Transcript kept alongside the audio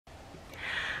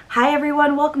Hi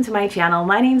everyone, welcome to my channel.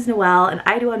 My name's Noelle and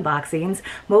I do unboxings,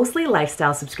 mostly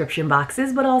lifestyle subscription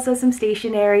boxes, but also some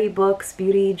stationery, books,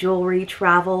 beauty, jewelry,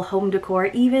 travel, home decor,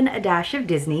 even a dash of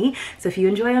Disney. So if you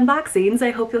enjoy unboxings,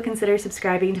 I hope you'll consider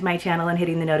subscribing to my channel and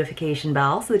hitting the notification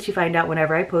bell so that you find out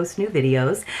whenever I post new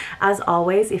videos. As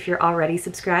always, if you're already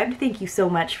subscribed, thank you so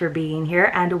much for being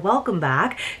here and welcome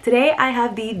back. Today I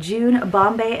have the June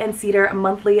Bombay and Cedar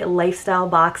monthly lifestyle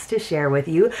box to share with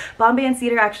you. Bombay and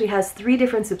Cedar actually has 3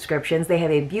 different subscriptions. They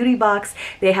have a beauty box,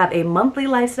 they have a monthly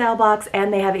lifestyle box,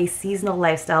 and they have a seasonal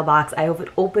lifestyle box. I have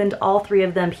opened all 3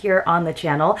 of them here on the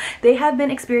channel. They have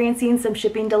been experiencing some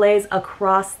shipping delays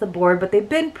across the board, but they've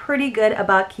been pretty good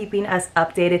about keeping us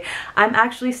updated. I'm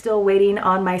actually still waiting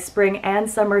on my spring and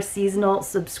summer seasonal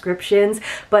subscriptions,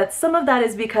 but some of that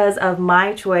is because of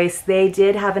my choice. They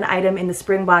did have an item in the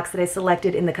spring box that I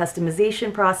selected in the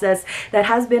customization process that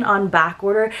has been on back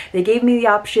order. They gave me the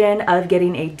option of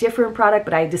getting a different product,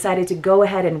 but I decided to go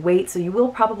ahead and wait, so you will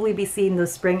probably be seeing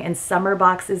those spring and summer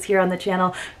boxes here on the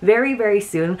channel very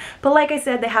soon. But like I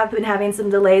said, they have been having some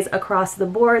delays across the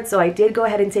board, so I did go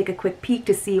ahead and take a quick peek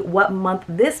to see what month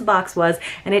this box was,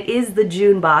 and it is the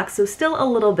June box, so still a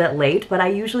little bit late, but I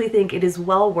usually think it is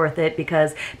well worth it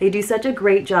because they do such a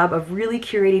great job of really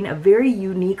curating a very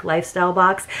unique lifestyle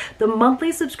box. The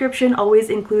monthly subscription always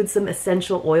includes some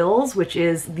essential oils, which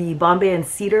is the Bombay and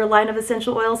Cedar line of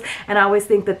essential oils, and I always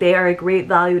think that they are a great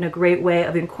value and a great way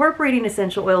of incorporating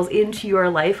essential oils into your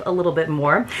life a little bit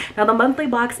more. Now the monthly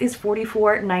box is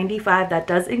 $44.95. That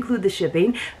does include the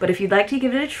shipping, but if you'd like to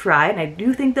give it a try, and I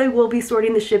do think they will be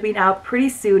sorting the shipping out pretty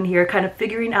soon here, kind of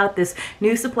figuring out this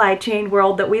new supply chain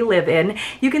world that we live in,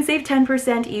 you can save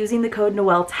 10% using the code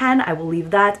Noelle10. I will leave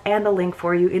that and a link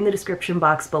for you in the description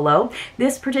box below.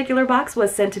 This particular box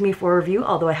was sent to me for review,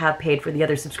 although I have paid for the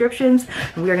other subscriptions.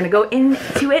 And we are going to go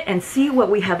into it and see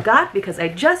what we have got, because I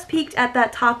just peeked at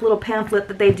that top little pamphlet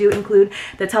that they do include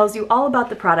that tells you all about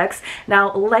the products.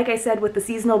 Now, like I said, with the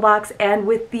seasonal box and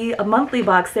with the monthly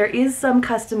box, there is some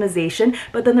customization,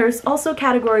 but then there's also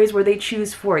categories where they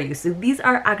choose for you. So these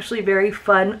are actually very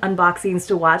fun unboxings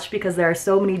to watch because there are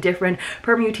so many different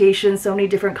permutations, so many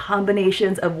different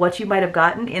combinations of what you might have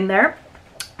gotten in there.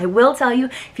 I will tell you,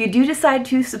 if you do decide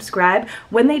to subscribe,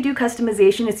 when they do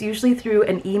customization, it's usually through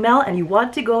an email, and you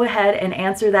want to go ahead and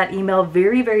answer that email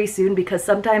very soon because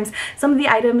sometimes some of the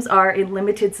items are in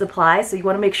limited supply, so you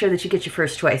want to make sure that you get your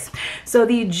first choice. So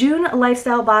the June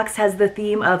lifestyle box has the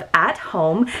theme of at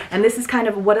home, and this is kind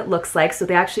of what it looks like. So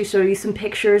they actually show you some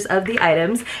pictures of the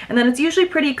items, and then it's usually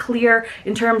pretty clear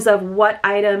in terms of what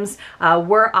items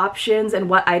were options and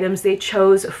what items they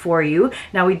chose for you.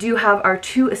 Now we do have our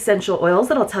 2 essential oils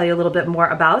that I'll tell you a little bit more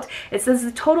about. It says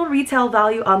the total retail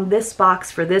value on this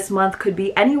box for this month could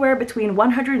be anywhere between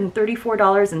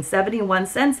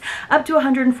 $134.71 up to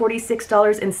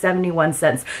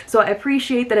 $146.71. So I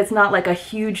appreciate that it's not like a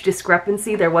huge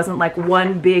discrepancy. There wasn't like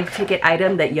one big ticket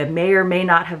item that you may or may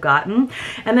not have gotten.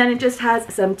 And then it just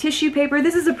has some tissue paper.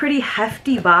 This is a pretty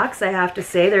hefty box, I have to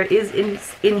say. There is in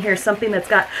here something that's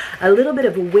got a little bit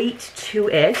of weight to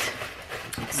it.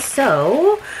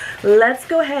 So let's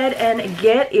go ahead and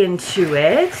get into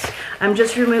it. I'm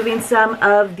just removing some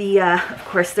of the, of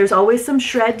course, there's always some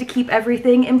shred to keep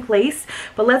everything in place,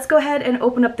 but let's go ahead and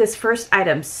open up this first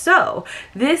item. So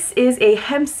this is a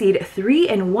hemp seed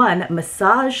 3-in-1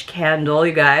 massage candle,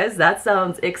 you guys. That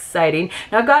sounds exciting.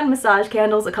 Now I've gotten massage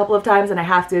candles a couple of times, and I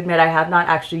have to admit I have not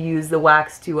actually used the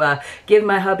wax to give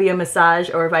my hubby a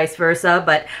massage or vice versa,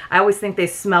 but I always think they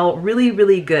smell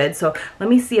really good. So let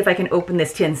me see if I can open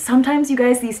this tin. Sometimes, you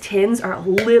guys, these tins are a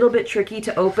little bit tricky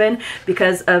to open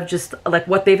because of just like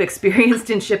what they've experienced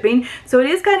in shipping. So it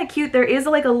is kind of cute. There is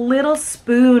like a little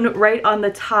spoon right on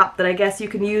the top that I guess you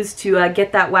can use to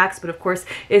get that wax, but of course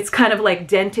it's kind of like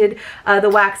dented the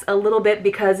wax a little bit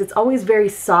because it's always very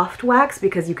soft wax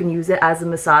because you can use it as a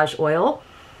massage oil.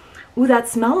 Ooh, that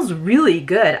smells really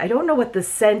good. I don't know what the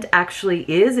scent actually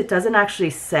is. It doesn't actually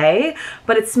say,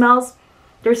 but it smells,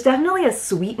 there's definitely a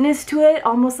sweetness to it,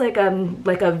 almost like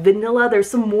a vanilla. There's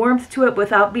some warmth to it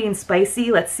without being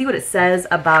spicy. Let's see what it says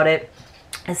about it.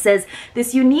 It says,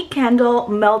 this unique candle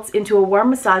melts into a warm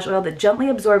massage oil that gently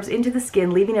absorbs into the skin,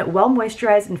 leaving it well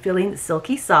moisturized and feeling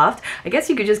silky soft. I guess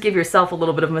you could just give yourself a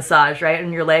little bit of massage, right,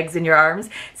 on your legs and your arms.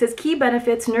 It says, key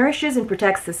benefits: nourishes and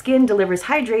protects the skin, delivers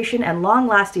hydration and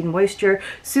long-lasting moisture,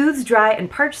 soothes dry and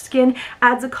parched skin,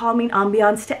 adds a calming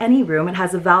ambiance to any room. It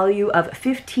has a value of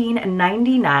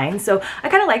 $15.99. So I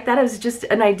kind of like that as just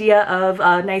an idea of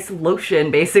a nice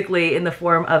lotion, basically, in the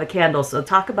form of a candle. So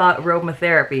talk about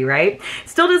aromatherapy, right?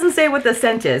 Still Still doesn't say what the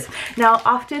scent is. Now,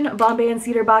 often Bombay and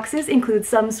Cedar boxes include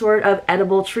some sort of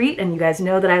edible treat, and you guys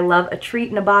know that I love a treat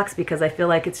in a box because I feel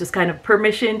like it's just kind of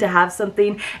permission to have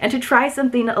something and to try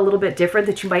something a little bit different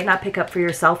that you might not pick up for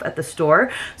yourself at the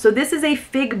store. So this is a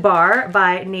fig bar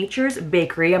by Nature's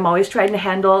Bakery. I'm always trying to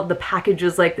handle the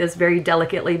packages like this very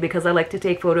delicately because I like to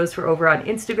take photos for over on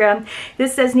Instagram.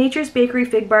 This says Nature's Bakery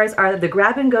fig bars are the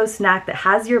grab-and-go snack that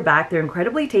has your back. They're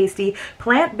incredibly tasty,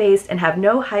 plant-based, and have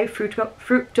no high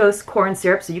fructose corn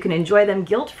syrup, so you can enjoy them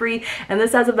guilt-free, and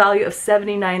this has a value of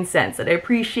 79 cents. And I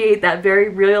appreciate that very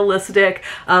realistic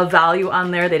value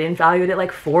on there. They didn't value it at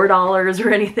like $4 or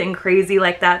anything crazy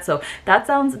like that, so that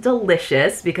sounds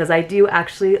delicious because I do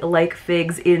actually like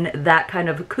figs in that kind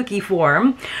of cookie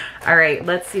form. All right,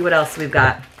 let's see what else we've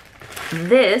got.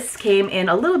 This came in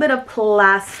a little bit of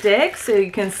plastic, so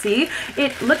you can see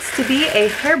it looks to be a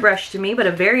hairbrush to me, but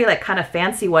a very like kind of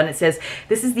fancy one. It says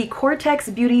this is the Cortex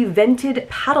Beauty Vented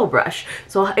Paddle Brush,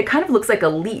 so it kind of looks like a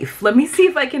leaf. Let me see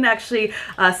if I can actually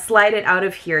slide it out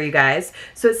of here, you guys.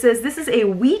 So it says this is a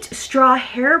wheat straw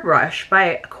hairbrush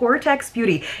by Cortex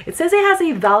Beauty. It says it has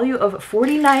a value of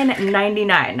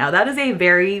 $49.99. Now that is a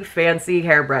very fancy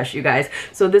hairbrush, you guys.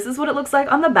 So this is what it looks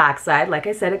like on the back side. Like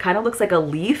I said, it kind of looks like a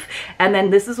leaf. And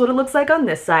then this is what it looks like on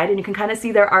this side, and you can kind of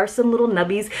see there are some little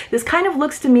nubbies. This kind of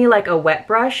looks to me like a wet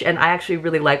brush, and I actually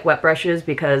really like wet brushes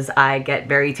because I get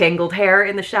very tangled hair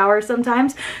in the shower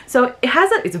sometimes. So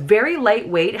it's very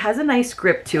lightweight, it has a nice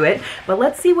grip to it, but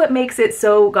let's see what makes it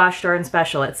so gosh darn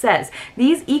special. It says,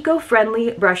 these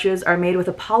eco-friendly brushes are made with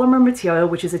a polymer material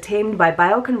which is attained by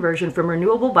bioconversion from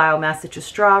renewable biomass such as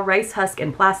straw, rice husk,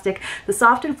 and plastic. The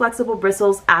soft and flexible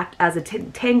bristles act as a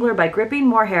tangler by gripping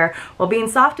more hair while being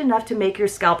soft enough to make your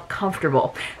scalp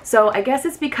comfortable. So I guess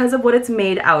it's because of what it's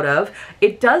made out of.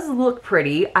 It does look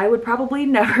pretty. I would probably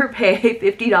never pay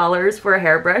 $50 for a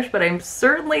hairbrush, but I'm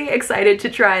certainly excited to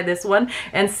try this one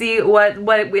and see what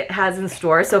it has in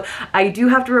store. So I do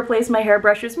have to replace my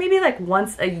hairbrushes maybe like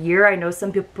once a year. I know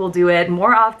some people do it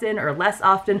more often or less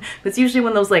often, but it's usually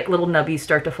when those like little nubbies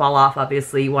start to fall off.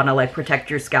 Obviously you want to like protect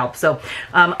your scalp. So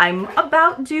I'm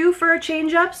about due for a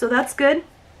change up, so that's good.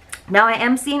 Now I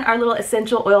am seeing our little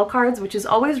essential oil cards, which is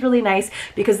always really nice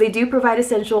because they do provide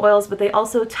essential oils, but they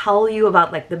also tell you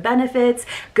about like the benefits,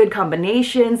 good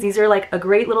combinations. These are like a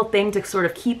great little thing to sort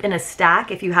of keep in a stack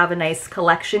if you have a nice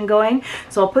collection going.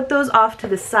 So I'll put those off to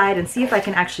the side and see if I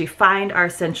can actually find our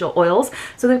essential oils.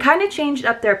 So they've kind of changed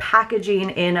up their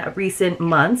packaging in recent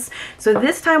months. So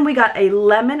this time we got a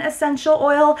lemon essential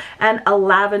oil and a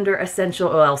lavender essential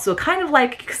oil. So kind of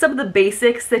like some of the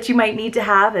basics that you might need to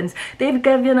have, and they've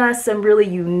given us some really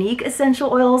unique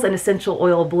essential oils and essential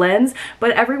oil blends,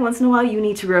 but every once in a while you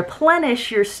need to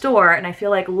replenish your store, and I feel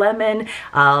like lemon,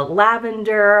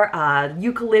 lavender,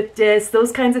 eucalyptus,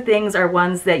 those kinds of things are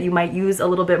ones that you might use a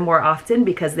little bit more often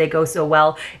because they go so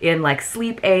well in like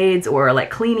sleep aids or like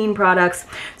cleaning products.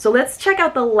 So let's check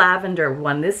out the lavender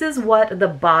one. This is what the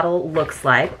bottle looks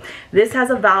like. This has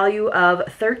a value of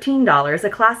 $13. A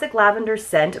classic lavender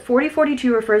scent.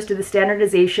 4042 refers to the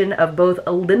standardization of both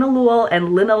linalool and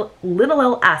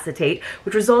linolyl acetate,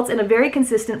 which results in a very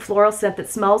consistent floral scent that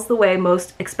smells the way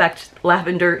most expect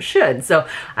lavender should. So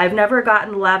I've never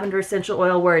gotten lavender essential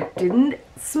oil where it didn't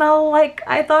smell like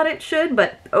I thought it should,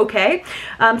 but okay.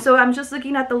 So I'm just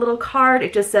looking at the little card.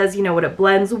 It just says, you know, what it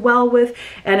blends well with,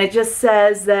 and it just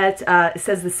says that it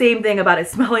says the same thing about it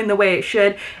smelling the way it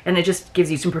should, and it just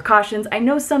gives you some precautions. I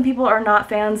know some people are not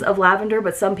fans of lavender,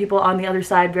 but some people on the other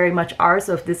side very much are.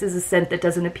 So if this is a scent that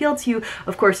doesn't appeal to you,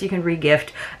 of course you can regift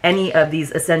any of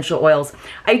these essential oils.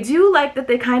 I do like that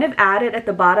they kind of add it at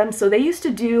the bottom. So they used to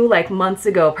do like months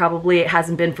ago, probably it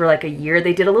hasn't been for like a year,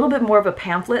 they did a little bit more of a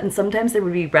pamphlet, and sometimes there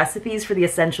would be recipes for the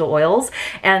essential oils,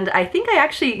 and I think I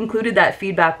actually included that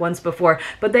feedback once before,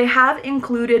 but they have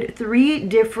included 3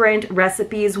 different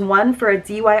recipes, one for a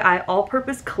DIY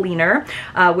all-purpose cleaner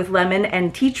with lemon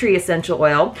and tea tree essential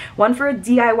oil, one for a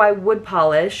DIY wood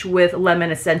polish with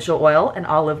lemon essential oil and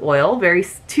olive oil,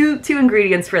 two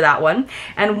ingredients for that one,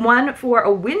 and one for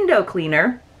a window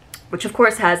cleaner, which of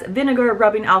course has vinegar,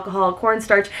 rubbing alcohol,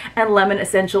 cornstarch, and lemon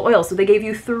essential oil. So they gave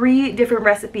you 3 different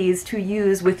recipes to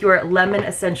use with your lemon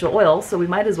essential oil, so we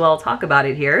might as well talk about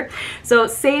it here. So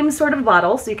same sort of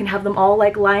bottle, so you can have them all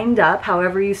like lined up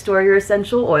however you store your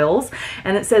essential oils.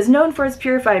 And it says, known for its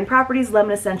purifying properties,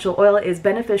 lemon essential oil is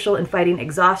beneficial in fighting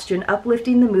exhaustion,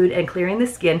 uplifting the mood, and clearing the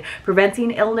skin,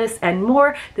 preventing illness, and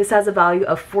more. This has a value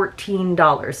of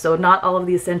 $14. So not all of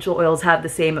the essential oils have the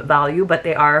same value, but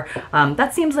they are,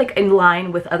 that seems like in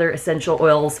line with other essential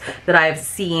oils that I've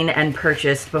seen and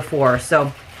purchased before.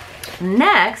 So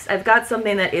Next, I've got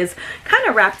something that is kind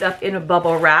of wrapped up in a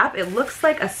bubble wrap. It looks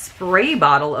like a spray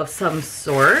bottle of some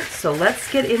sort. So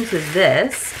let's get into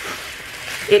this.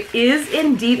 It is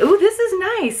indeed, oh, this is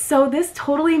nice. So this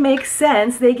totally makes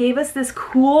sense. They gave us this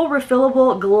cool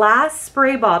refillable glass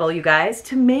spray bottle, you guys,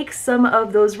 to make some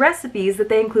of those recipes that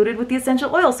they included with the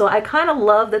essential oil. So I kind of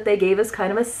love that they gave us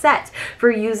kind of a set for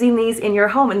using these in your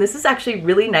home. And this is actually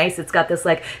really nice. It's got this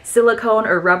like silicone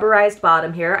or rubberized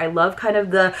bottom here. I love kind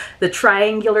of the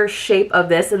triangular shape of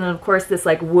this. And then of course this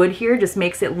like wood here just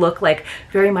makes it look like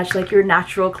very much like your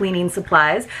natural cleaning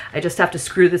supplies. I just have to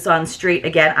screw this on straight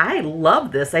again. I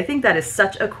love this. I think that is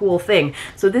such a cool thing.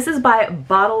 So this is by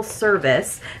Bottle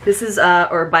Service. This is,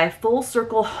 or by Full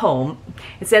Circle Home.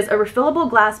 It says a refillable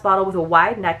glass bottle with a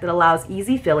wide neck that allows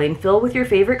easy filling. Fill with your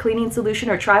favorite cleaning solution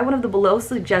or try one of the below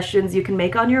suggestions you can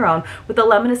make on your own with the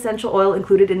lemon essential oil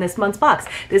included in this month's box.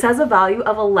 This has a value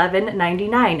of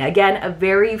 $11.99. Again, a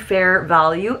very fair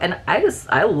value, and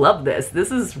I love this.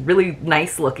 This is really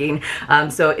nice looking.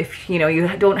 So if you know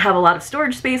you don't have a lot of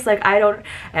storage space like I don't,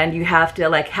 and you have to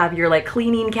like have your like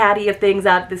cleaning caddy of things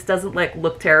out, this doesn't like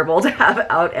look terrible to have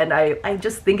out, and I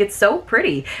just think it's so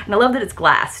pretty. And I love that it's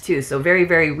glass too, so very,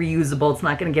 very reusable. It's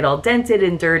not going to get all dented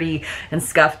and dirty and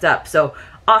scuffed up. So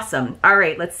awesome. All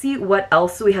right, let's see what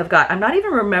else we have got. I'm not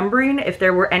even remembering if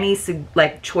there were any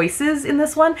like choices in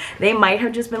this one. They might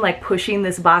have just been like pushing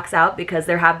this box out because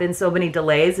there have been so many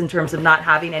delays in terms of not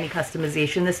having any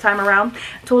customization this time around.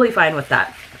 Totally fine with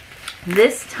that.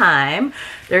 This time,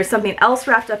 there's something else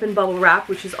wrapped up in bubble wrap,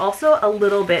 which is also a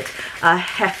little bit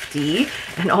hefty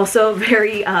and also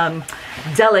very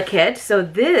delicate. So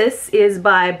this is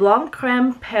by Blanc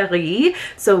Creme Paris.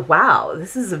 So wow,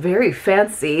 this is a very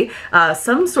fancy,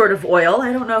 some sort of oil.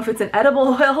 I don't know if it's an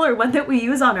edible oil or one that we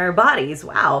use on our bodies.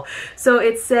 Wow. So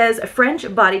it says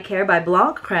French Body Care by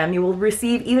Blanc Creme. You will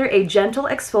receive either a gentle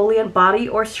exfoliant body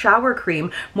or shower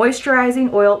cream,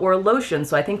 moisturizing oil, or lotion.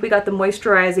 So I think we got the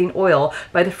moisturizing oil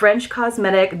by the French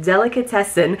cosmetic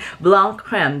delicatessen Blanc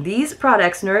Creme. These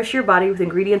products nourish your body with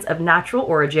ingredients of natural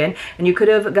origin, and you could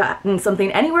have gotten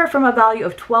something anywhere from a value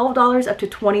of $12 up to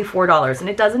 $24, and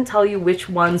it doesn't tell you which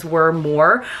ones were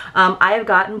more. I have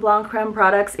gotten Blanc Creme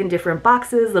products in different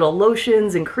boxes, little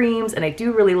lotions and creams, and I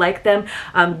do really like them.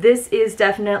 This is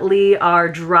definitely our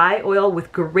dry oil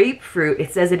with grapefruit.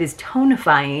 It says it is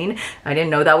tonifying. I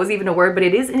didn't know that was even a word, but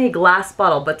it is in a glass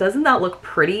bottle. But doesn't that look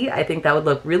pretty? I think that would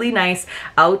look really nice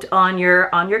out on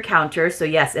your counter. So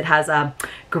yes, it has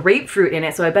grapefruit in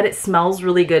it, so I bet it smells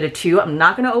really good too. I'm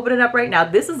not going to open it up right now.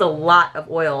 This is a lot of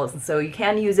oils, and so you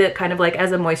can use it kind of like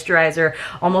as a moisturizer,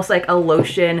 almost like a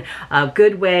lotion. A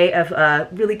good way of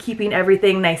really keeping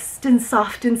everything nice and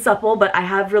soft and supple. But I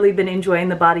have really been enjoying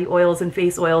the body oils and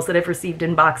face oils that I've received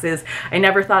in boxes. I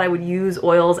never thought I would use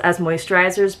oils as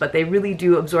moisturizers, but they really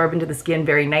do absorb into the skin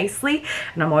very nicely,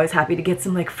 and I'm always happy to get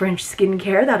some like French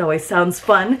skincare. That always sounds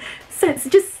fun. So it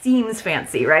just seems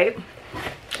fancy, right?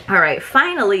 All right,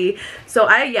 finally, so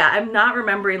I'm not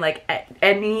remembering like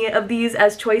any of these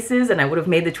as choices, and I would have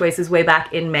made the choices way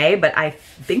back in May, but I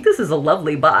think this is a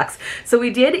lovely box. So we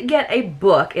did get a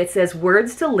book. It says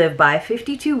Words to Live By,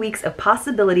 52 Weeks of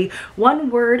Possibility,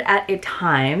 One Word at a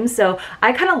Time. So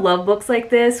I kind of love books like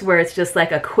this where it's just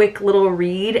like a quick little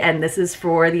read, and this is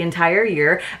for the entire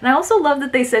year. And I also love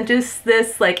that they sent us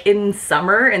this like in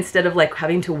summer instead of like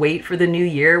having to wait for the new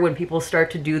year when people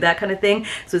start to do that kind of thing.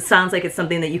 So it sounds like it's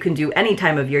something that you can do any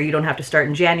time of year. You don't have to start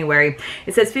in January.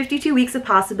 It says 52 weeks of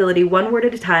possibility, one word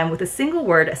at a time, with a single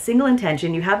word, a single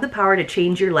intention. You have the power to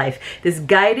change your life. This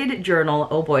guided journal,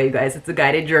 oh boy, you guys, it's a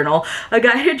guided journal. A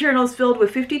guided journal is filled with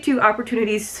 52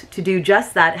 opportunities to do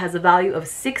just that. It has a value of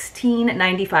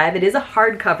 $16.95. It is a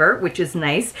hardcover, which is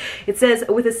nice. It says,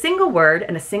 with a single word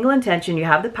and a single intention, you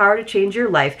have the power to change your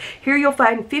life. Here you'll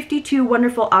find 52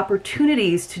 wonderful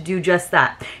opportunities to do just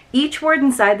that. Each word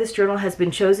inside this journal has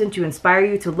been chosen to inspire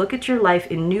you to look at your life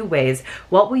in new ways.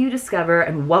 What will you discover,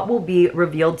 and what will be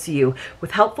revealed to you?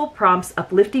 With helpful prompts,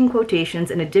 uplifting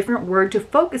quotations, and a different word to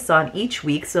focus on each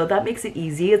week. So that makes it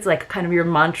easy. It's like kind of your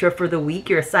mantra for the week,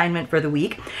 your assignment for the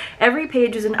week. Every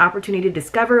page is an opportunity to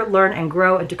discover, learn, and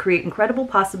grow, and to create incredible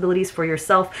possibilities for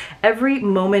yourself every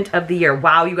moment of the year.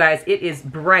 Wow, you guys, it is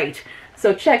bright.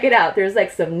 So check it out. There's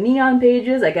like some neon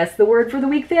pages. I guess the word for the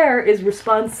week there is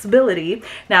responsibility.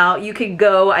 Now you could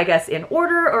go, I guess, in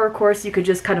order, or of course you could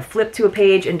just kind of flip to a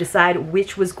page and decide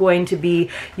which was going to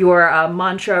be your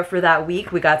mantra for that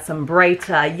week. We got some bright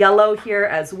yellow here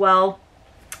as well.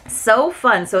 So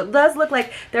fun. So it does look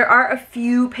like there are a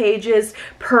few pages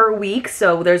per week.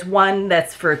 So there's one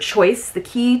that's for choice. The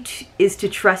key is to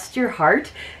trust your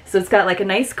heart. So it's got like a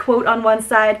nice quote on one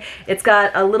side. It's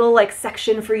got a little like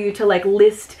section for you to like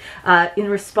list in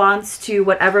response to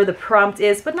whatever the prompt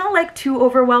is, but not like too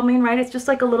overwhelming, right? It's just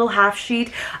like a little half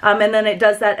sheet. And then it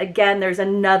does that again. There's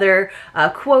another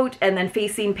quote and then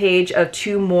facing page of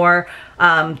two more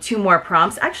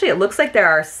prompts. Actually, it looks like there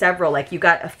are several, like you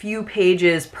got a few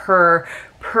pages per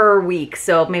week.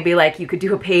 So maybe like you could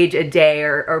do a page a day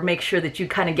or make sure that you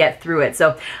kind of get through it.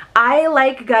 So I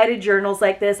like guided journals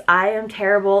like this. I am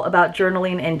terrible about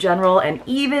journaling in general, and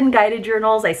even guided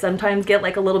journals, I sometimes get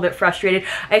like a little bit frustrated.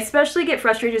 I especially get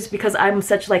frustrated just because I'm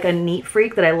such like a neat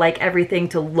freak that I like everything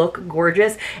to look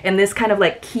gorgeous. And this kind of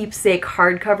like keepsake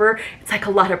hardcover, it's like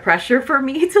a lot of pressure for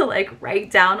me to like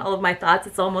write down all of my thoughts.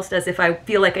 It's almost as if I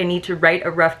feel like I need to write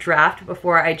a rough draft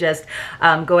before I just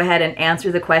go ahead and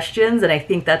answer the questions. And I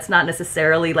think that's not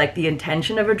necessarily like the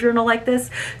intention of a journal like this.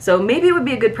 So maybe it would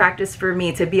be a good practice for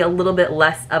me to be a little bit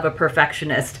less of a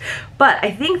perfectionist. But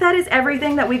I think that is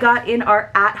everything that we got in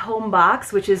our at-home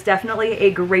box, which is definitely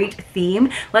a great theme.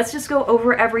 Let's just go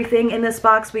over everything in this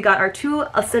box. We got our 2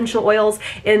 essential oils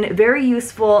in very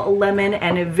useful lemon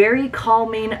and very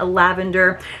calming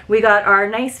lavender. We got our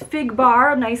nice fig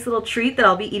bar, a nice little treat that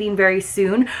I'll be eating very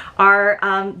soon. Our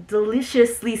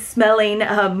deliciously smelling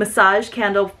massage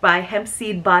candle by Hemp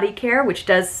Seed Body Care, which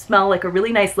does smell like a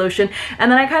really nice lotion.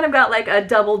 And then I kind of got like a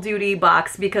double duty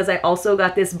box because I also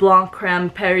got this Blanc Creme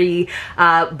Paris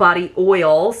body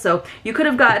oil. So you could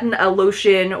have gotten a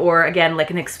lotion or again like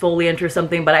an exfoliant or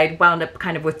something, but I wound up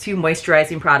kind of with 2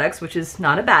 moisturizing products, which is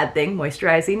not a bad thing.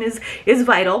 Moisturizing is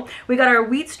vital. We got our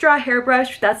wheat straw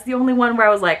hairbrush. That's the only one where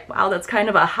I was like, wow, that's kind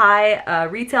of a high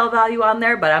retail value on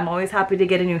there, but I'm always happy to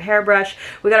get a new hairbrush.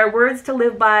 We got our Words to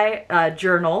Live By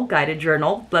journal, guided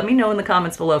journal. Let me know in the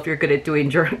comments below if you're good at doing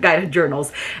guided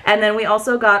journals. And then we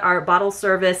also got our bottle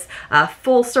service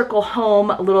full circle home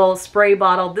little spray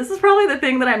bottle. This is probably the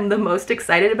thing that I'm the most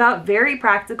excited about. Very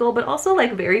practical, but also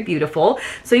like very beautiful.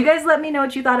 So you guys let me know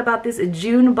what you thought about this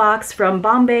June box from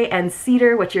Bombay and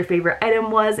Cedar, what your favorite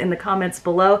item was in the comments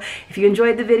below. If you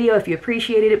enjoyed the video, if you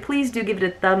appreciated it, please do give it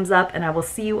a thumbs up, and I will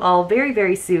see you all very,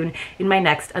 very soon in my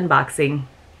next unboxing.